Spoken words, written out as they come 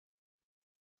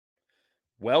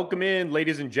Welcome in,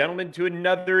 ladies and gentlemen, to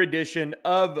another edition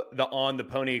of the On the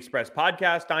Pony Express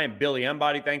podcast. I am Billy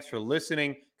Embody. Thanks for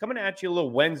listening. Coming at you a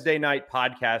little Wednesday night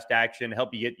podcast action,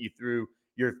 help you get you through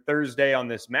your Thursday on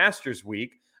this Masters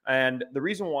week. And the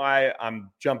reason why I'm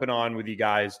jumping on with you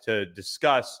guys to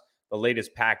discuss the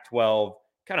latest Pac-12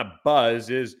 kind of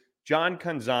buzz is John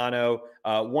Canzano,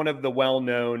 one of the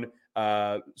well-known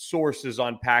sources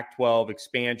on Pac-12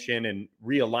 expansion and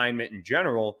realignment in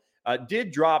general, did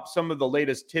drop some of the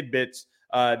latest tidbits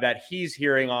that he's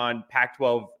hearing on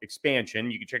Pac-12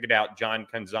 expansion. You can check it out,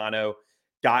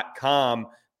 johncanzano.com.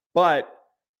 But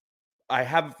I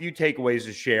have a few takeaways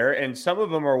to share, and some of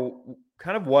them are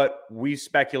kind of what we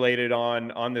speculated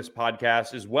on this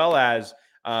podcast, as well as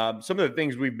some of the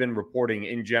things we've been reporting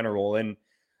in general. And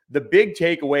the big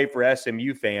takeaway for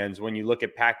SMU fans when you look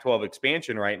at Pac-12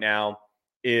 expansion right now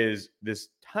is this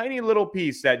tiny little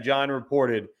piece that John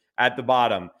reported at the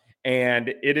bottom.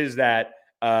 And it is that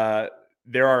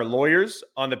there are lawyers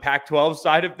on the Pac-12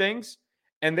 side of things,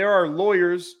 and there are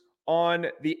lawyers on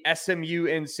the SMU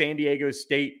and San Diego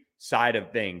State side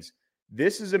of things.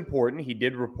 This is important. He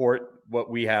did report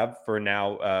what we have for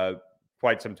now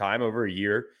quite some time, over a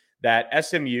year, that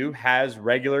SMU has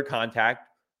regular contact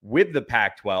with the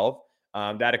Pac-12,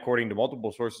 that according to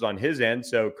multiple sources on his end.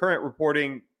 So current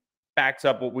reporting backs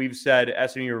up what we've said.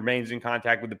 SMU remains in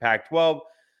contact with the Pac-12.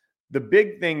 The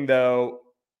big thing, though,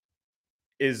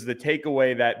 is the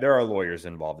takeaway that there are lawyers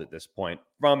involved at this point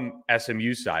from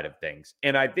SMU side of things.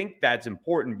 And I think that's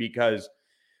important because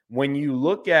when you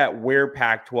look at where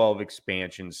Pac-12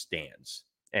 expansion stands,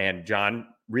 and John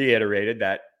reiterated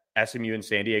that SMU and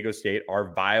San Diego State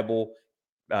are viable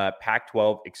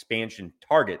Pac-12 expansion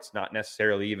targets, not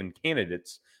necessarily even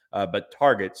candidates, but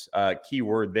targets, key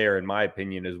word there in my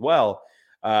opinion as well.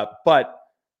 But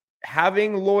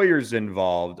having lawyers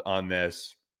involved on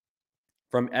this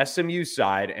from SMU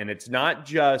side, and it's not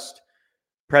just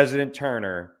President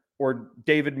Turner or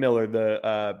David Miller,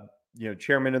 the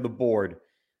chairman of the board,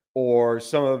 or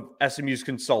some of SMU's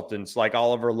consultants like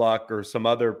Oliver Luck or some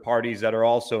other parties that are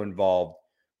also involved.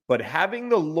 But having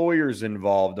the lawyers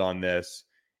involved on this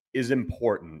is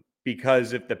important,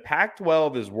 because if the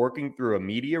Pac-12 is working through a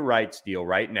media rights deal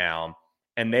right now,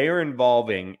 and they are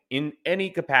involving in any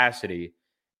capacity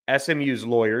SMU's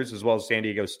lawyers as well as San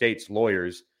Diego State's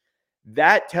lawyers,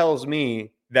 that tells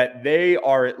me that they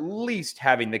are at least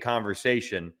having the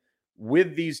conversation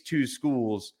with these two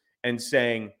schools and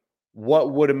saying,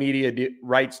 what would a media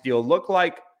rights deal look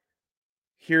like?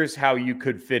 Here's how you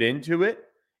could fit into it.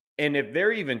 And if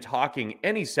they're even talking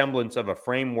any semblance of a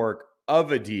framework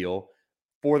of a deal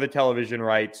for the television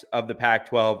rights of the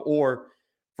Pac-12, or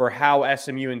for how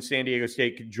SMU and San Diego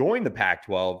State could join the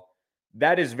Pac-12,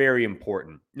 that is very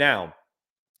important. Now,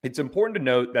 it's important to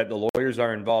note that the lawyers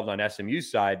are involved on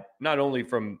SMU's side, not only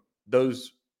from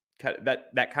those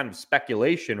that kind of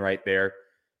speculation right there,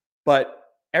 but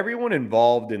everyone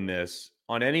involved in this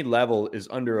on any level is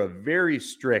under a very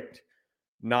strict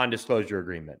non-disclosure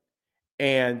agreement.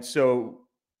 And so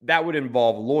that would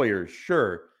involve lawyers,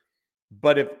 sure.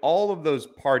 But if all of those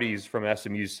parties from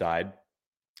SMU's side,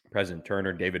 President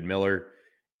Turner, David Miller,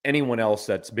 anyone else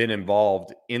that's been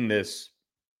involved in this,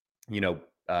 even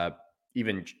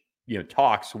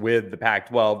talks with the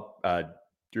Pac-12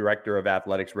 director of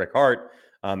athletics, Rick Hart,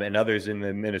 and others in the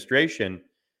administration,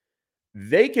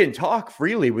 they can talk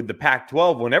freely with the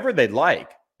Pac-12 whenever they'd like,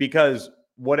 because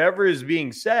whatever is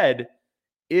being said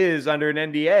is under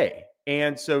an NDA.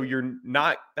 And so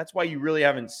that's why you really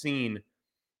haven't seen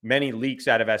many leaks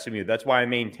out of SMU. That's why I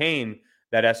maintain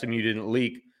that SMU didn't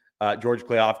leak George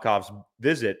Kliavkoff's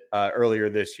visit earlier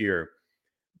this year.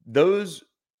 Those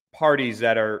parties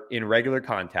that are in regular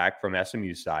contact from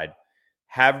SMU's side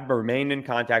have remained in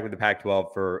contact with the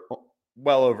Pac-12 for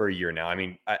well over a year now. I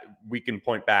mean, we can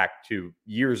point back to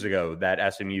years ago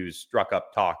that SMU struck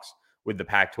up talks with the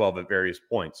Pac-12 at various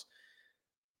points.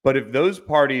 But if those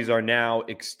parties are now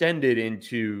extended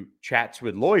into chats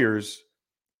with lawyers,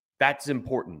 that's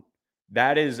important.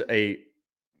 That is a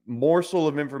morsel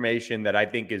of information that I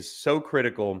think is so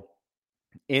critical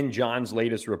in John's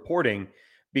latest reporting,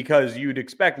 because you'd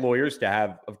expect lawyers to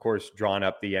have, of course, drawn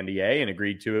up the NDA and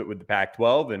agreed to it with the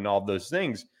Pac-12 and all those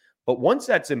things. But once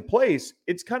that's in place,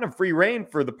 it's kind of free reign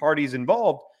for the parties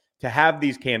involved to have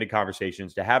these candid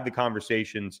conversations, to have the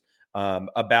conversations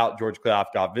about George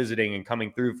Kliavkoff visiting and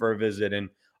coming through for a visit and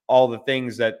all the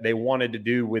things that they wanted to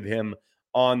do with him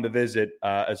on the visit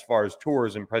as far as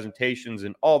tours and presentations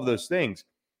and all of those things.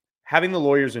 Having the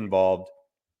lawyers involved,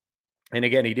 and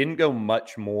again, he didn't go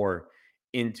much more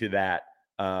into that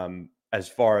as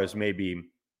far as maybe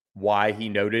why he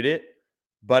noted it,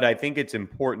 but I think it's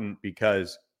important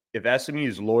because if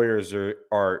SMU's lawyers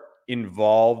are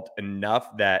involved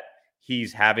enough that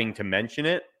he's having to mention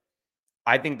it,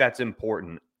 I think that's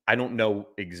important. I don't know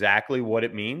exactly what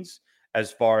it means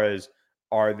as far as,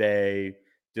 are they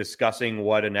discussing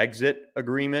what an exit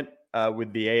agreement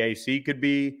with the AAC could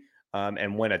be,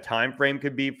 and when a time frame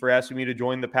could be for SMU to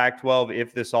join the Pac-12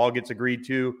 if this all gets agreed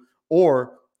to,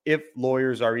 or if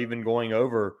lawyers are even going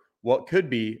over what could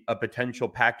be a potential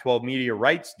Pac-12 media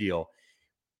rights deal.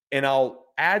 And I'll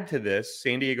add to this,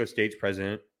 San Diego State's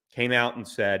president came out and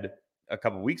said a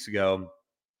couple of weeks ago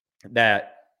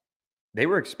that they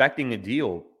were expecting a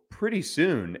deal pretty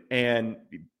soon, and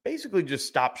basically just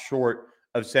stopped short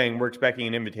of saying we're expecting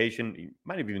an invitation. He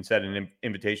might have even said an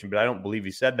invitation, but I don't believe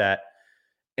he said that.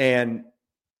 And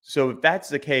so if that's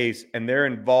the case and they're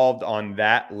involved on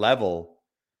that level,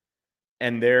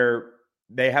 and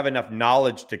they have enough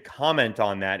knowledge to comment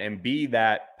on that and be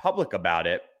that public about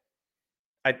it,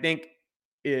 I think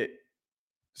it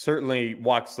certainly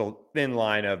walks the thin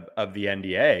line of the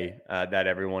NDA that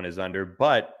everyone is under,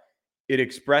 but it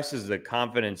expresses the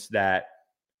confidence that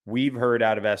we've heard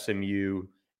out of SMU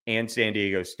and San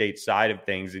Diego State side of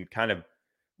things, and kind of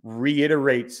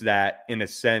reiterates that in a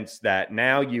sense that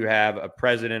now you have a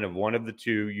president of one of the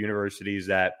two universities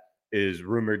that is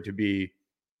rumored to be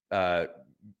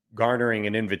garnering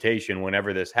an invitation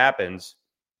whenever this happens,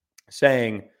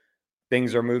 saying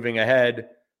things are moving ahead,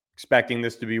 expecting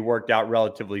this to be worked out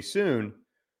relatively soon.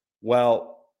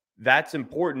 Well, that's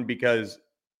important, because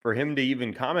for him to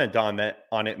even comment on it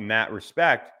in that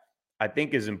respect, I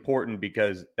think is important,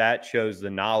 because that shows the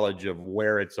knowledge of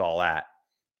where it's all at.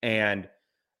 And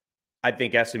I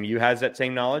think SMU has that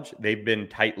same knowledge. They've been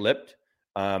tight-lipped,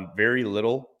 very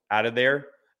little out of there.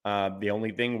 The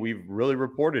only thing we've really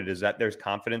reported is that there's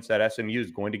confidence that SMU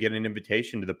is going to get an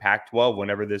invitation to the Pac-12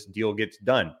 whenever this deal gets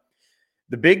done.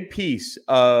 The big piece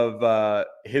of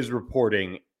his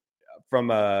reporting from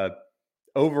a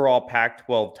overall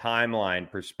Pac-12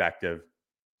 timeline perspective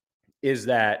is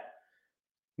that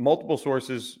multiple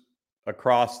sources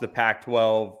across the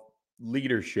Pac-12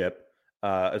 leadership,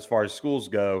 as far as schools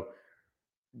go,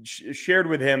 shared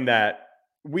with him that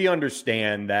we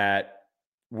understand that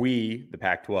we, the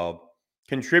Pac-12,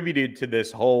 contributed to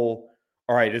this whole,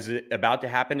 all right, is it about to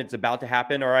happen? It's about to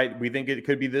happen. All right, we think it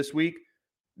could be this week.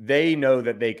 They know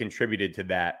that they contributed to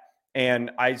that.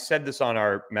 And I said this on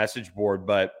our message board,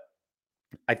 but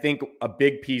I think a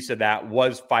big piece of that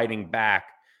was fighting back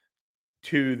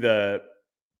to the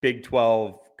Big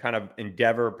 12 kind of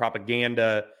endeavor,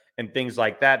 propaganda, and things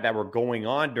like that were going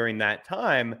on during that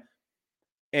time,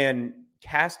 and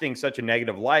casting such a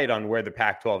negative light on where the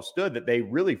Pac-12 stood that they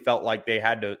really felt like they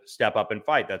had to step up and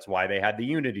fight. That's why they had the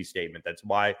unity statement. That's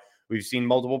why we've seen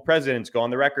multiple presidents go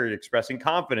on the record expressing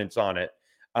confidence on it.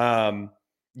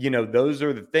 Those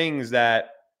are the things that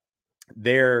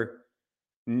they're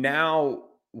now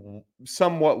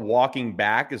somewhat walking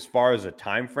back as far as a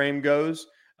time frame goes,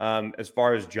 as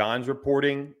far as John's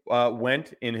reporting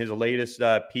went in his latest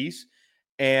piece.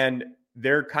 And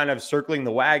they're kind of circling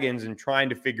the wagons and trying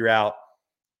to figure out,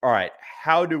 all right,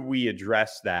 how do we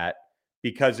address that?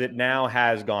 Because it now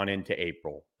has gone into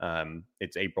April.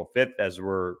 It's April 5th as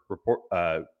we're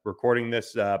recording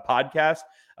this podcast.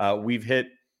 We've hit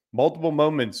multiple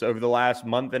moments over the last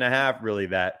month and a half, really,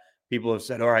 that people have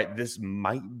said, all right, this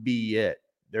might be it.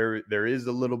 There is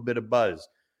a little bit of buzz.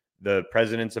 The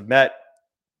presidents have met.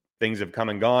 Things have come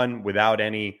and gone without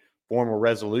any formal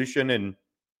resolution. And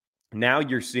now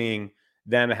you're seeing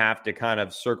them have to kind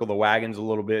of circle the wagons a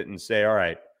little bit and say, all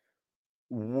right,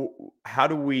 how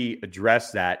do we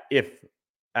address that if,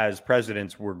 as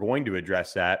presidents, we're going to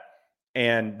address that?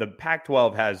 And the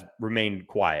Pac-12 has remained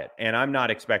quiet. And I'm not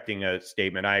expecting a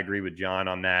statement. I agree with John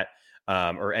on that,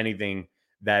 or anything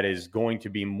that is going to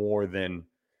be more than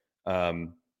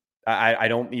I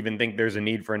don't even think there's a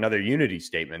need for another unity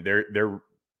statement.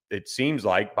 It seems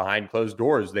like behind closed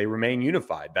doors, they remain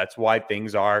unified. That's why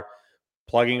things are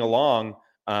plugging along,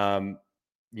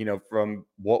 from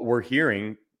what we're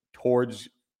hearing towards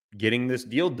getting this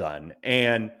deal done.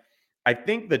 And I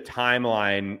think the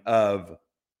timeline of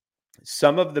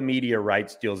some of the media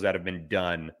rights deals that have been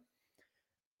done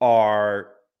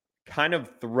are kind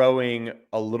of throwing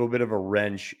a little bit of a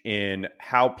wrench in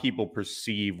how people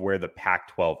perceive where the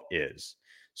Pac-12 is.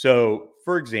 So,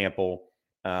 for example,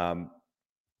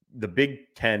 the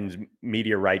Big Ten's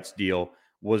media rights deal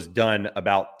was done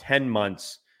about 10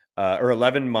 months or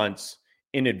 11 months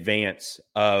in advance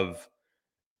of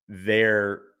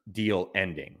their deal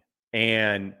ending.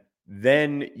 And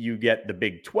then you get the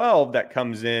Big 12 that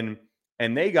comes in,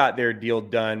 and they got their deal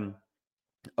done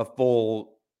a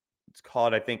full, it's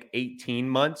called, I think, 18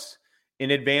 months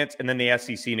in advance, and then the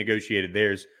SEC negotiated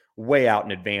theirs way out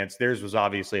in advance. Theirs was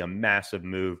obviously a massive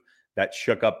move that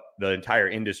shook up the entire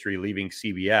industry, leaving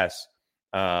CBS,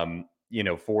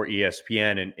 for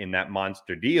ESPN in that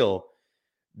monster deal.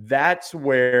 That's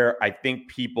where I think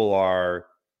people are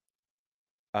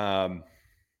kind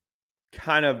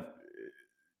of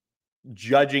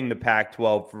judging the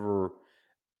Pac-12 for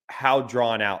how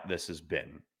drawn out this has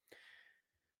been.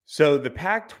 So the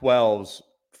Pac-12's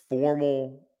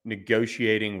formal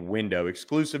negotiating window,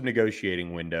 exclusive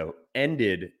negotiating window,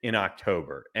 ended in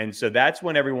October. And so that's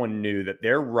when everyone knew that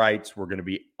their rights were going to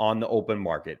be on the open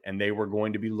market and they were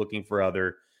going to be looking for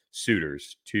other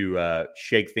suitors to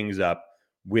shake things up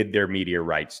with their media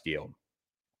rights deal.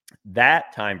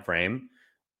 That time frame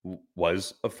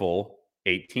was a full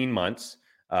 18 months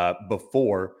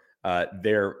before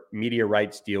their media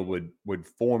rights deal would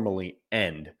formally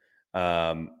end.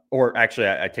 Or actually,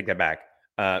 I take that back.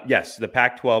 Yes, the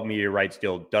Pac-12 media rights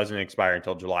deal doesn't expire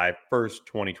until July 1st,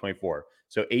 2024.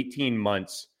 So 18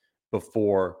 months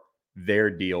before their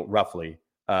deal, roughly,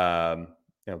 20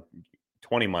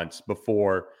 months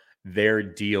before their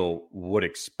deal would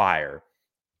expire.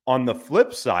 On the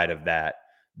flip side of that,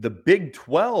 the Big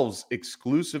 12's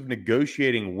exclusive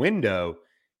negotiating window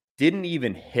didn't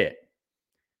even hit.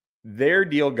 Their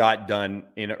deal got done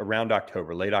in around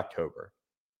October, late October.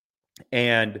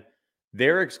 And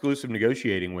their exclusive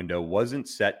negotiating window wasn't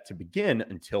set to begin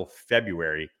until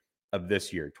February of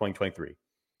this year, 2023.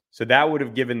 So that would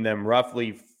have given them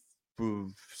roughly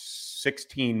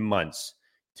 16 months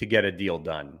to get a deal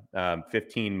done,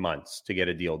 15 months to get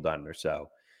a deal done or so.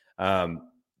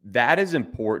 That is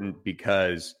important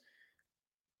because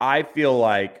I feel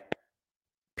like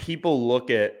people look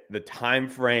at the time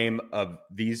frame of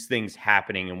these things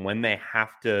happening and when they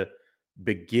have to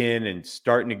begin and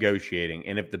start negotiating.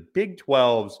 And if the Big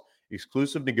 12's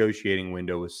exclusive negotiating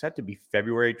window was set to be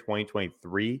February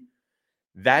 2023,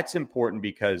 that's important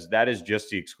because that is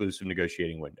just the exclusive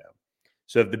negotiating window.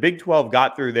 So if the Big 12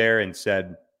 got through there and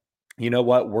said, you know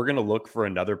what, we're going to look for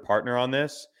another partner on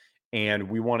this and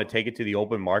we want to take it to the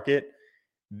open market,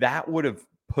 that would have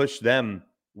pushed them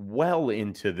well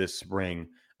into this spring,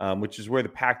 which is where the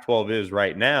Pac-12 is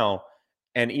right now.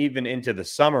 And even into the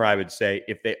summer, I would say,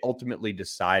 if they ultimately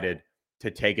decided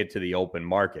to take it to the open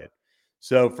market.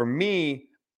 So for me,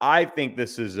 I think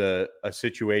this is a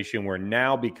situation where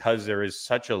now, because there is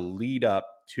such a lead up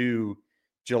to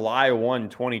July 1,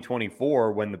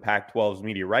 2024, when the Pac-12's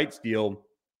media rights deal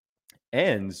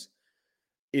ends,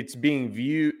 it's being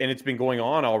viewed, and it's been going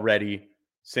on already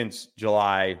since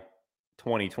July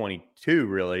 2022,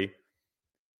 really.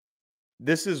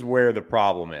 This is where the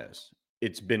problem is.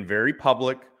 It's been very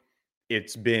public.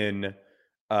 It's been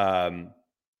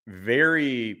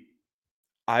very,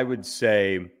 I would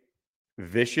say,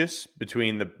 vicious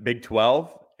between the Big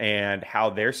 12 and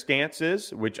how their stance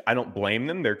is, which I don't blame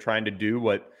them. They're trying to do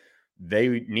what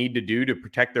they need to do to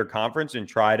protect their conference and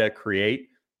try to create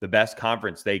the best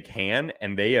conference they can.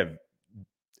 And they have,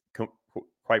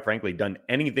 quite frankly, done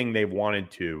anything they've wanted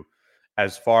to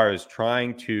as far as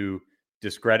trying to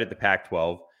discredit the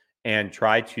Pac-12 and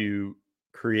try to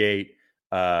create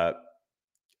a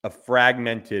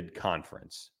fragmented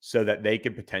conference so that they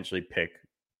could potentially pick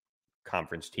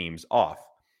conference teams off.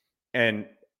 And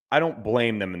I don't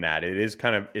blame them in that. It is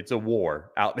it's a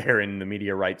war out there in the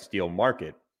media rights deal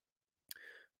market.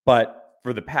 But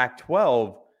for the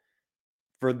Pac-12,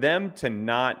 for them to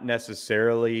not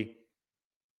necessarily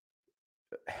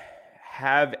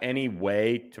have any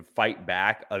way to fight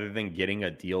back other than getting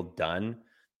a deal done,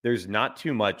 there's not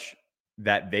too much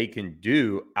that they can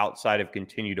do outside of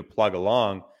continue to plug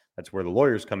along. That's where the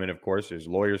lawyers come in, of course. There's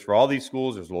lawyers for all these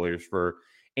schools. There's lawyers for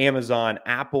Amazon,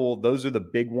 Apple. Those are the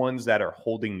big ones that are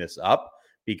holding this up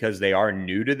because they are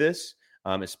new to this,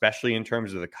 especially in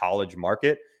terms of the college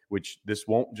market, which this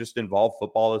won't just involve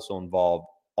football. This will involve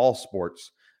all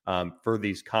sports for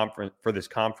this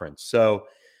conference. So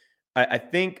I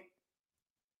think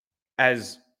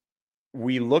as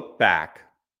we look back,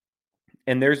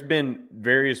 and there's been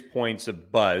various points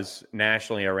of buzz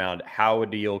nationally around how a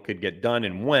deal could get done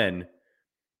and when,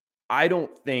 I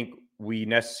don't think we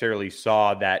necessarily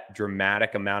saw that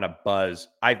dramatic amount of buzz,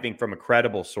 I think from a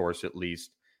credible source at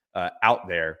least, out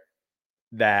there,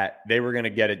 that they were going to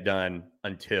get it done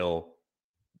until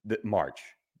March.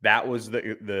 That was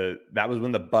that was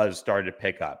when the buzz started to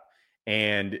pick up.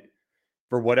 And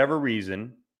for whatever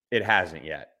reason, it hasn't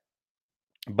yet.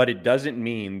 But it doesn't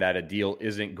mean that a deal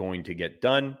isn't going to get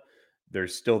done.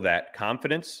 There's still that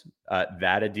confidence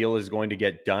that a deal is going to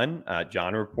get done.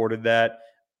 John reported that.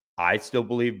 I still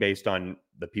believe, based on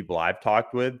the people I've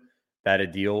talked with, that a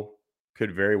deal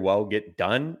could very well get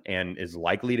done and is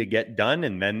likely to get done.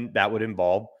 And then that would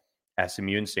involve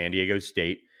SMU and San Diego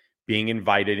State being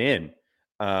invited in.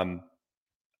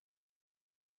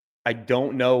 I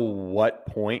don't know what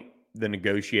point the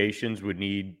negotiations would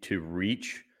need to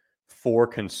reach for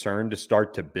concern to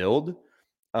start to build.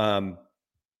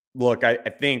 Look, I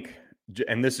think,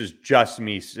 and this is just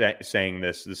me saying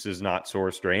this is not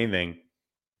sourced or anything.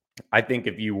 I think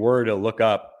if you were to look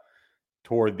up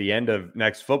toward the end of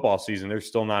next football season, there's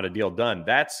still not a deal done.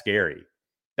 That's scary.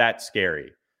 That's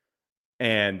scary.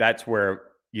 And that's where,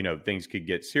 things could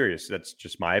get serious. That's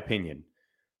just my opinion.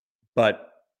 But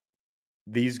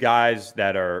these guys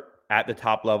that are at the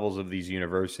top levels of these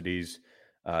universities,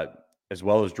 as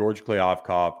well as George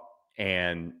Kliavkoff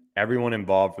and everyone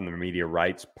involved from the media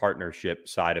rights partnership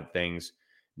side of things,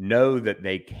 know that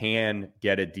they can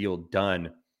get a deal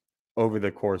done over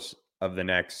the course of the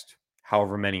next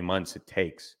however many months it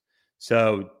takes.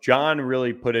 So John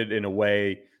really put it in a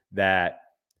way that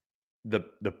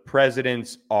the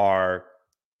presidents are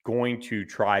going to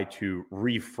try to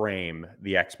reframe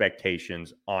the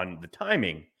expectations on the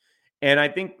timing. And I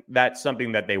think that's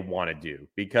something that they want to do,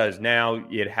 because now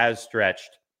it has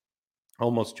stretched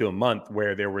almost to a month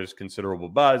where there was considerable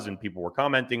buzz and people were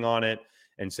commenting on it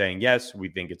and saying, yes, we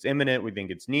think it's imminent, we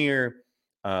think it's near,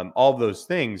 all those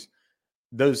things.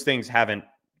 Those things haven't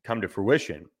come to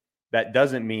fruition. That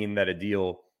doesn't mean that a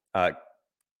deal,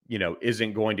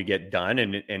 isn't going to get done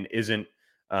and isn't,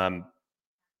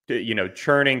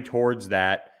 churning towards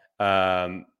that,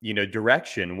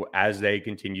 direction as they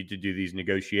continue to do these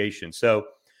negotiations. So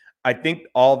I think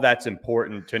all that's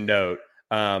important to note.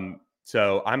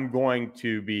 So I'm going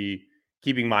to be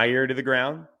keeping my ear to the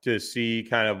ground to see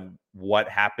kind of what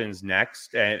happens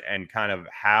next and kind of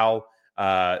how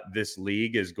this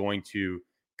league is going to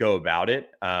go about it.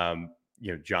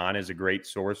 John is a great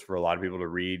source for a lot of people to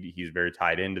read. He's very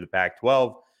tied into the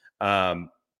Pac-12.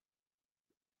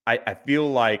 I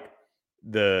feel like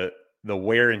the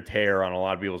wear and tear on a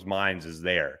lot of people's minds is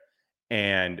there.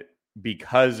 And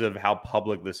because of how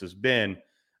public this has been,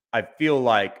 I feel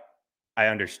like I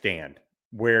understand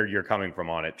where you're coming from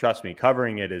on it. Trust me,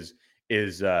 covering it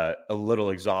is a little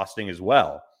exhausting as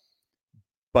well.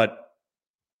 But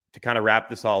to kind of wrap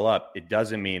this all up, it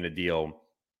doesn't mean a deal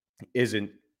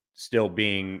isn't still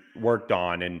being worked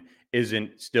on and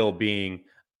isn't still being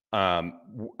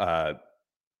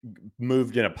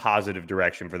moved in a positive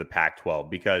direction for the Pac-12,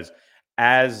 because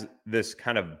as this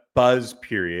kind of buzz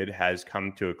period has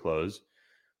come to a close,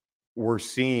 we're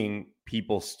seeing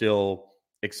people still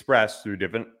express through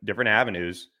different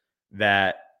avenues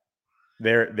that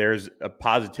there's a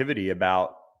positivity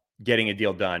about getting a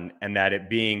deal done and that it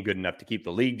being good enough to keep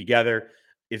the league together.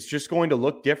 It's just going to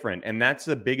look different. And that's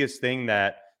the biggest thing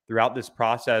that throughout this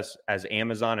process, as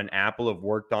Amazon and Apple have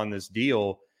worked on this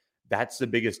deal, that's the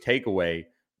biggest takeaway.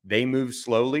 They move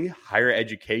slowly. Higher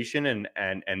education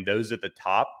and those at the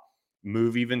top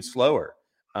move even slower.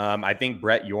 I think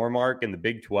Brett Yormark and the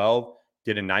Big 12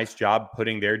 did a nice job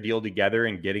putting their deal together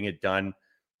and getting it done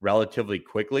relatively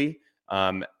quickly,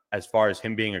 as far as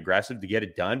him being aggressive to get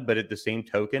it done. But at the same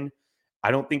token,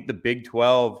 I don't think the Big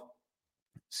 12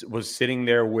 was sitting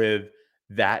there with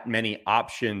that many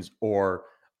options or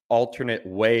alternate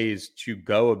ways to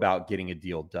go about getting a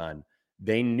deal done.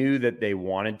 They knew that they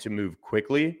wanted to move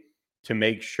quickly to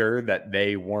make sure that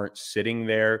they weren't sitting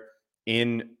there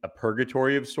in a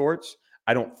purgatory of sorts.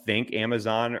 I don't think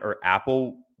Amazon or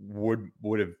Apple would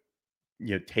have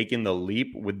taken the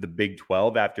leap with the Big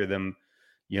 12 after them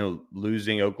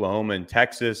losing Oklahoma and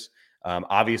Texas.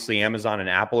 Obviously Amazon and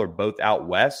Apple are both out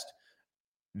west.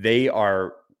 They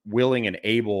are willing and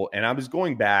able, and I was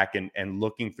going back and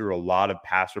looking through a lot of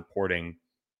past reporting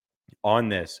on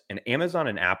this, and Amazon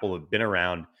and Apple have been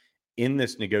around in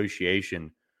this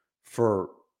negotiation for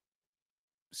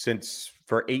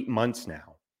 8 months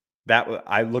now. That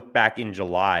I looked back in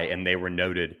July and they were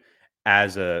noted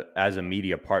as a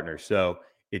media partner. So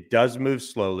it does move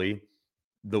slowly.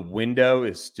 The window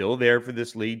is still there for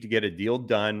this league to get a deal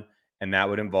done, and that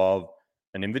would involve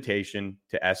an invitation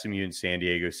to SMU and San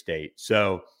Diego State.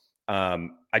 So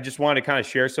I just wanted to kind of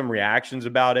share some reactions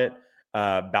about it,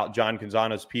 about John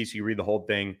Canzano's piece. You read the whole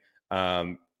thing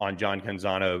on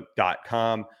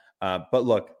johncanzano.com. But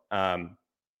look,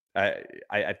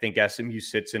 I think SMU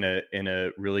sits in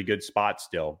a really good spot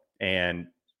still, and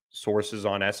sources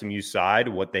on SMU's side,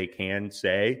 what they can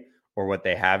say or what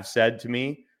they have said to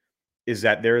me is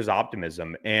that there is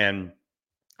optimism. And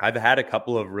I've had a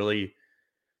couple of really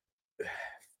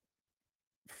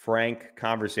frank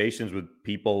conversations with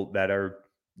people that are,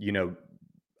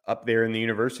 up there in the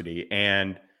university,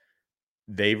 and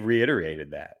they've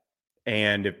reiterated that.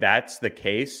 And if that's the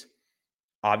case,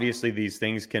 obviously these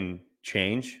things can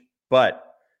change. But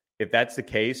if that's the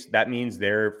case, that means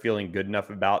they're feeling good enough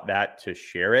about that to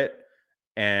share it.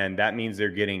 And that means they're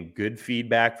getting good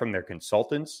feedback from their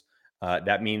consultants.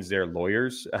 That means their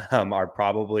lawyers are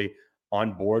probably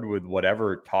on board with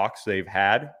whatever talks they've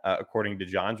had, according to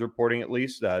John's reporting, at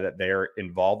least, that they're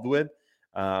involved with.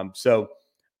 So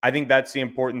I think that's the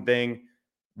important thing.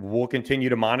 We'll continue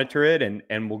to monitor it,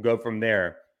 and we'll go from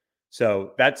there.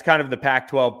 So that's kind of the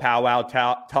Pac-12 powwow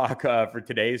talk for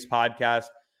today's podcast.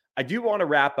 I do want to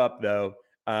wrap up, though,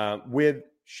 with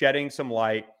shedding some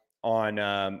light on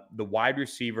the wide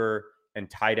receiver and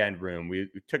tight end room. We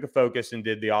took a focus and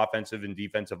did the offensive and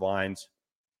defensive lines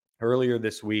earlier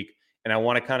this week, and I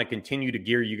want to kind of continue to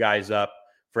gear you guys up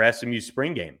for SMU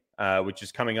spring game, which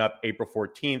is coming up April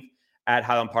 14th at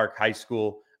Highland Park High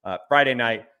School Friday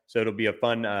night. So it'll be a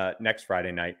fun next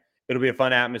Friday night. It'll be a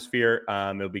fun atmosphere.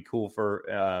 It'll be cool for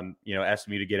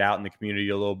SMU to get out in the community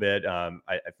a little bit. I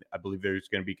believe there's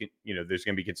going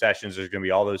to be concessions. There's going to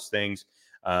be all those things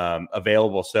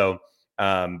available. So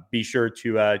be sure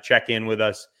to check in with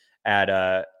us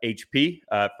at HP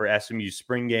for SMU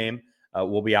spring game.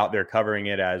 We'll be out there covering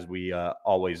it as we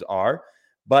always are.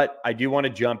 But I do want to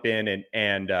jump in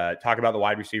and talk about the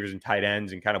wide receivers and tight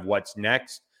ends and kind of what's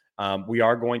next. We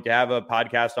are going to have a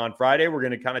podcast on Friday. We're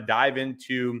going to kind of dive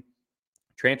into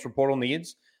transfer portal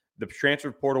needs. The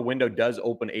transfer portal window does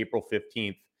open April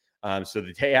 15th. So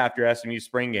the day after SMU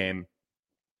spring game,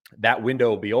 that window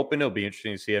will be open. It'll be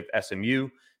interesting to see if SMU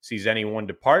sees anyone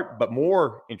depart, but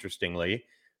more interestingly,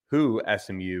 who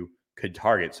SMU could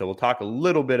target. So we'll talk a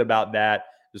little bit about that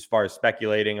as far as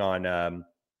speculating on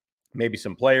maybe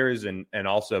some players and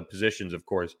also positions, of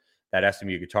course, that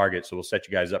SMU could target. So we'll set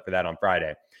you guys up for that on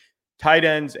Friday. Tight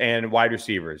ends and wide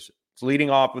receivers. It's leading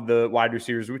off with the wide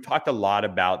receivers. We talked a lot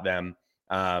about them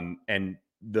and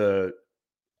the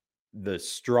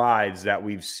strides that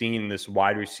we've seen this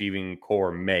wide receiving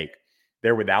core make.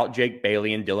 They're without Jake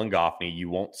Bailey and Dylan Goffney. You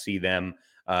won't see them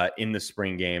in the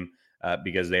spring game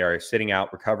because they are sitting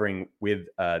out recovering with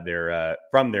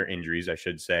from their injuries, I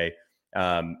should say.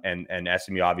 And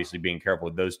SMU obviously being careful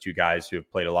with those two guys who have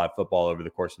played a lot of football over the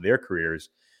course of their careers.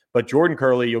 But Jordan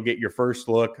Curley, you'll get your first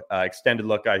look, extended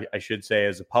look, I should say,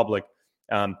 as a public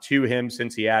to him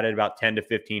since he added about 10 to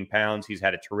 15 pounds. He's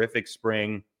had a terrific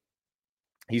spring.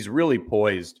 He's really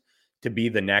poised to be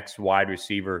the next wide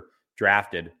receiver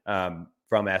drafted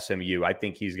from SMU. I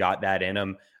think he's got that in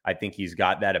him. I think he's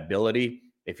got that ability.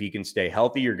 If he can stay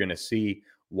healthy, you're going to see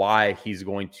why he's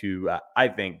going to, I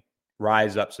think,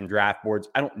 rise up some draft boards.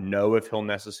 I don't know if he'll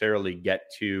necessarily get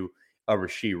to a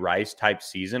Rashee Rice type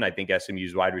season. I think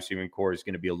SMU's wide receiving core is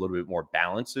going to be a little bit more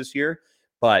balanced this year,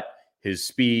 but his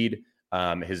speed,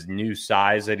 his new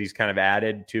size that he's kind of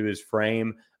added to his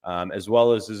frame, as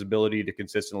well as his ability to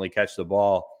consistently catch the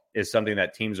ball is something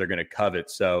that teams are going to covet.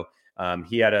 So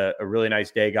he had a really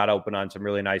nice day, got open on some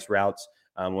really nice routes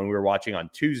when we were watching on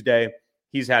Tuesday.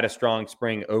 He's had a strong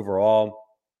spring overall.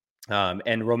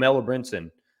 And Romello Brinson,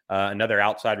 another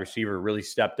outside receiver, really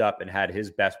stepped up and had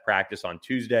his best practice on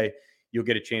Tuesday. You'll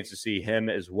get a chance to see him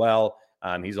as well.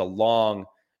 He's a long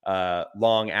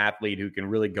athlete who can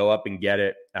really go up and get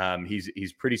it.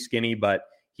 He's pretty skinny, but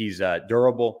he's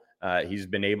durable. He's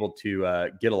been able to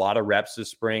get a lot of reps this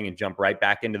spring and jump right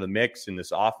back into the mix in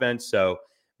this offense. So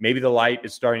maybe the light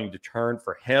is starting to turn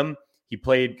for him. He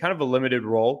played kind of a limited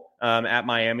role at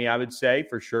Miami, I would say,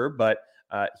 for sure. But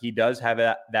he does have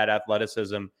that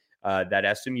athleticism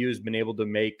that SMU has been able to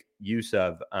make use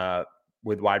of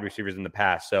with wide receivers in the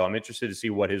past. So I'm interested to see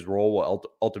what his role will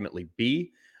ultimately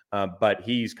be. But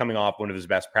he's coming off one of his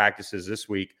best practices this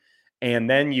week. And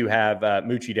then you have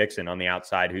Moochie Dixon on the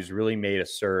outside, who's really made a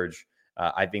surge.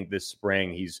 I think this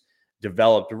spring he's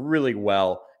developed really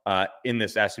well in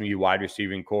this SMU wide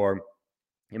receiving core.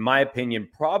 In my opinion,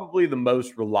 probably the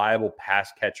most reliable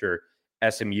pass catcher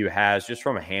SMU has, just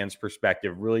from a hands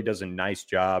perspective. Really does a nice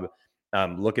job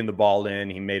looking the ball in.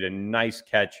 He made a nice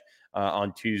catch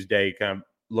on Tuesday, kind of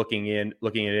looking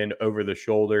it in over the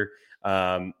shoulder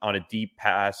on a deep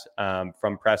pass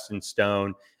from Preston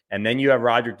Stone. And then you have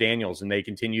Roger Daniels, and they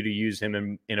continue to use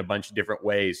him in a bunch of different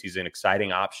ways. He's an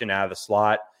exciting option out of the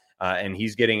slot, and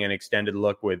he's getting an extended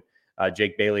look with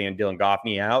Jake Bailey and Dylan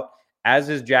Goffney out, as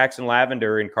is Jackson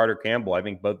Lavender and Carter Campbell. I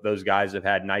think both those guys have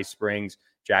had nice springs.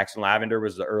 Jackson Lavender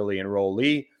was the early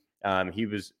enrollee. He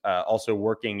was also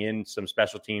working in some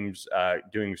special teams,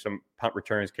 doing some punt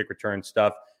returns, kick return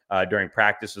stuff during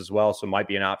practice as well. So might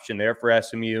be an option there for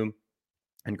SMU.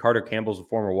 And Carter Campbell's a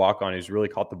former walk-on who's really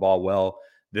caught the ball well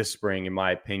this spring, in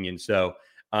my opinion. So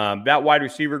That wide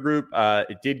receiver group,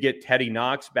 it did get Teddy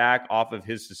Knox back off of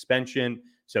his suspension.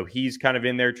 So he's kind of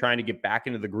in there trying to get back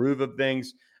into the groove of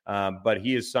things. But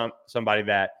he is somebody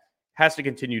that has to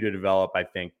continue to develop, I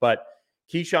think. But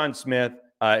Keyshawn Smith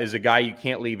is a guy you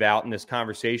can't leave out in this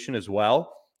conversation as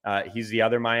well. He's the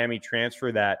other Miami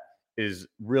transfer that is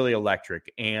really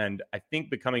electric. And I think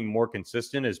becoming more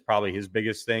consistent is probably his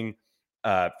biggest thing.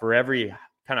 For every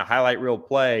kind of highlight reel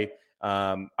play,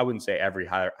 I wouldn't say every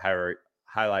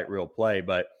highlight reel play,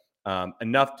 but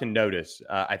enough to notice.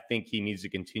 I think he needs to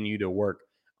continue to work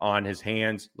on his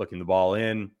hands, looking the ball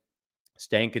in,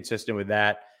 staying consistent with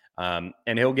that.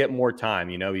 And he'll get more time.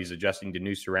 He's adjusting to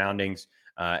new surroundings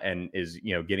and is,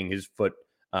 getting his foot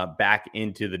back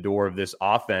into the door of this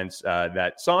offense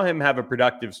that saw him have a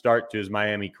productive start to his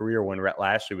Miami career when Rhett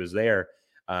Lashley was there.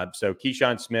 So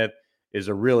Keyshawn Smith is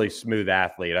a really smooth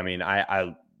athlete. I mean,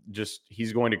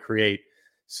 he's going to create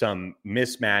some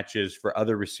mismatches for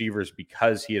other receivers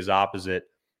because he is opposite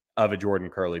of a Jordan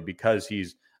Curley, because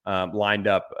he's lined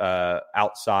up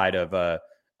outside of a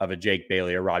Jake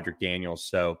Bailey or Roderick Daniels.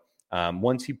 So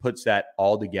once he puts that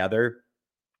all together,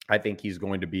 I think he's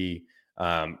going to be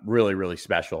really, really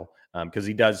special because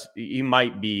he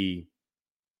might be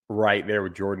right there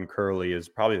with Jordan Curley is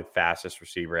probably the fastest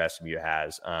receiver SMU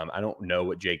has. I don't know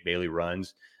what Jake Bailey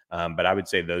runs, but I would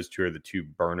say those two are the two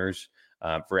burners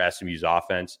for SMU's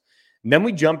offense. And then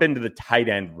we jump into the tight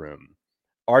end room.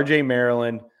 RJ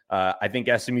Maryland, I think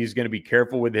SMU is going to be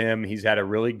careful with him. He's had a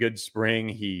really good spring.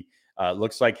 He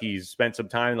looks like he's spent some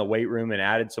time in the weight room and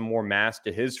added some more mass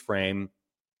to his frame.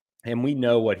 And we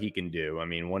know what he can do. I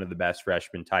mean, one of the best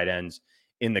freshman tight ends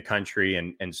in the country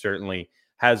and certainly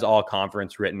has all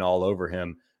conference written all over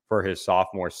him for his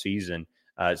sophomore season.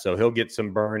 So he'll get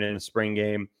some burn in a spring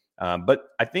game. But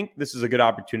I think this is a good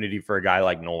opportunity for a guy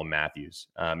like Nolan Matthews.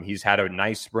 He's had a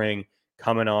nice spring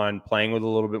coming on, playing with a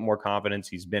little bit more confidence.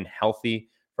 He's been healthy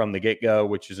from the get-go,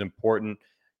 which is important.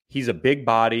 He's a big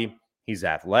body. He's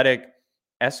athletic.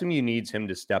 SMU needs him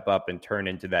to step up and turn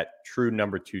into that true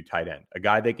number 2 tight end, a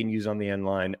guy they can use on the end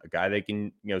line, a guy they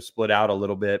can, split out a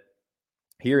little bit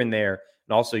here and there,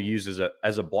 and also use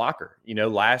as a blocker.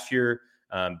 Last year,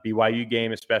 BYU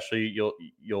game, especially,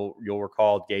 you'll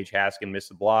recall Gage Haskin missed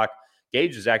the block.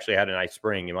 Gage has actually had a nice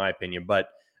spring, in my opinion, but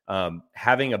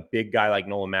having a big guy like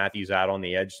Nolan Matthews out on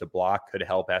the edge to block could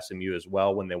help SMU as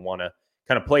well when they want to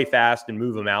kind of play fast and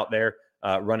move him out there.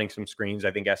 Running some screens.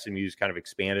 I think SMU's kind of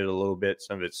expanded a little bit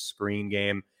some of its screen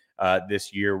game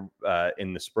this year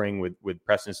in the spring with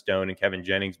Preston Stone and Kevin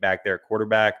Jennings back there at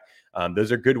quarterback.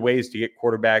 Those are good ways to get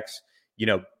quarterbacks,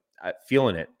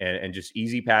 feeling it and just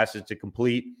easy passes to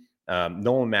complete.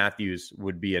 Nolan Matthews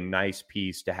would be a nice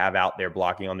piece to have out there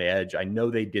blocking on the edge. I know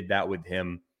they did that with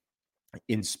him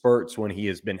in spurts when he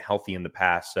has been healthy in the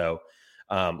past. So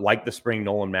like the spring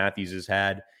Nolan Matthews has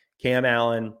had, Cam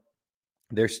Allen,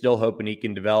 they're still hoping he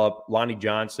can develop. Lonnie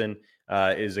Johnson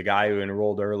is a guy who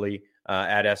enrolled early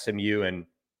at SMU and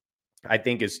I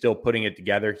think is still putting it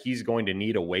together. He's going to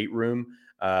need a weight room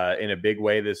in a big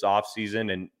way this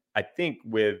offseason. And I think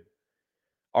with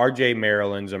RJ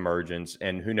Maryland's emergence,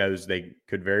 and who knows, they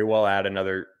could very well add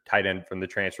another tight end from the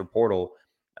transfer portal.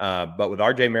 But with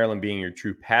RJ Maryland being your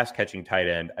true pass catching tight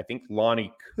end, I think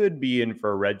Lonnie could be in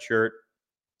for a red shirt.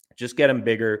 Just get him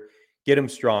bigger, get him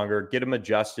stronger, get him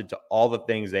adjusted to all the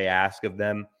things they ask of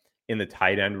them in the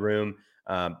tight end room.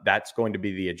 That's going to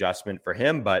be the adjustment for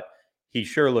him, but he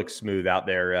sure looks smooth out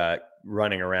there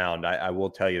running around. I will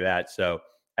tell you that. So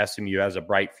SMU has a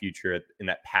bright future in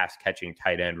that pass catching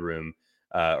tight end room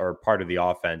or part of the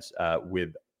offense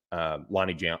with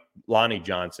Lonnie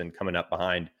Johnson coming up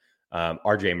behind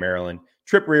RJ Maryland.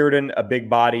 Trip Reardon, a big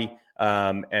body,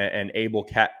 and able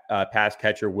pass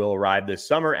catcher, will arrive this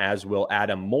summer, as will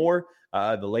Adam Moore,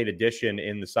 the late addition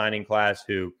in the signing class,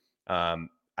 who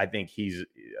I think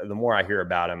the more I hear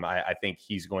about him, I think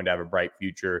he's going to have a bright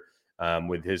future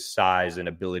with his size and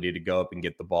ability to go up and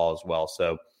get the ball as well.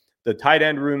 So the tight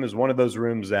end room is one of those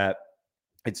rooms that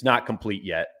it's not complete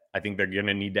yet. I think they're going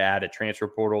to need to add a transfer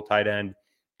portal tight end,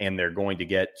 and they're going to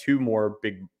get 2 more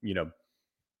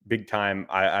big time,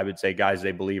 I would say, guys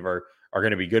they believe are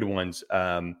going to be good ones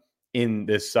in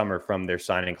this summer from their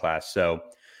signing class. So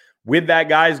with that,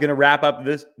 guys, going to wrap up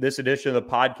this edition of the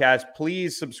podcast.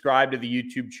 Please subscribe to the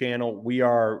YouTube channel. We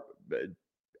are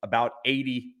about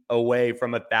 80 away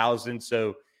from 1,000.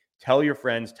 So tell your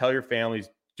friends, tell your families,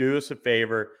 do us a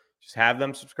favor. Just have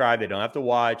them subscribe. They don't have to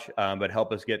watch, but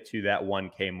help us get to that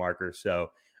 1K marker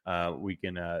so we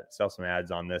can sell some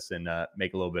ads on this and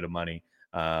make a little bit of money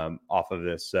off of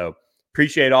this. So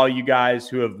appreciate all you guys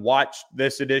who have watched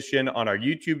this edition on our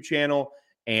YouTube channel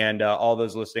and all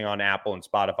those listening on Apple and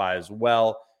Spotify as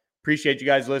well. Appreciate you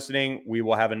guys listening. We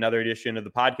will have another edition of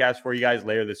the podcast for you guys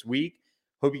later this week.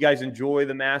 Hope you guys enjoy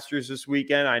the Masters this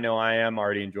weekend. I know I am.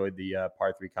 Already enjoyed the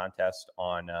par 3 contest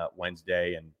on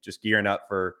Wednesday, and just gearing up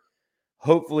for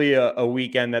hopefully a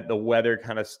weekend that the weather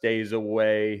kind of stays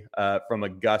away from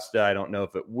Augusta. I don't know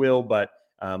if it will, but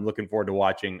I'm looking forward to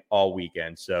watching all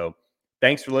weekend. So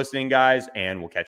thanks for listening, guys, and we'll catch you.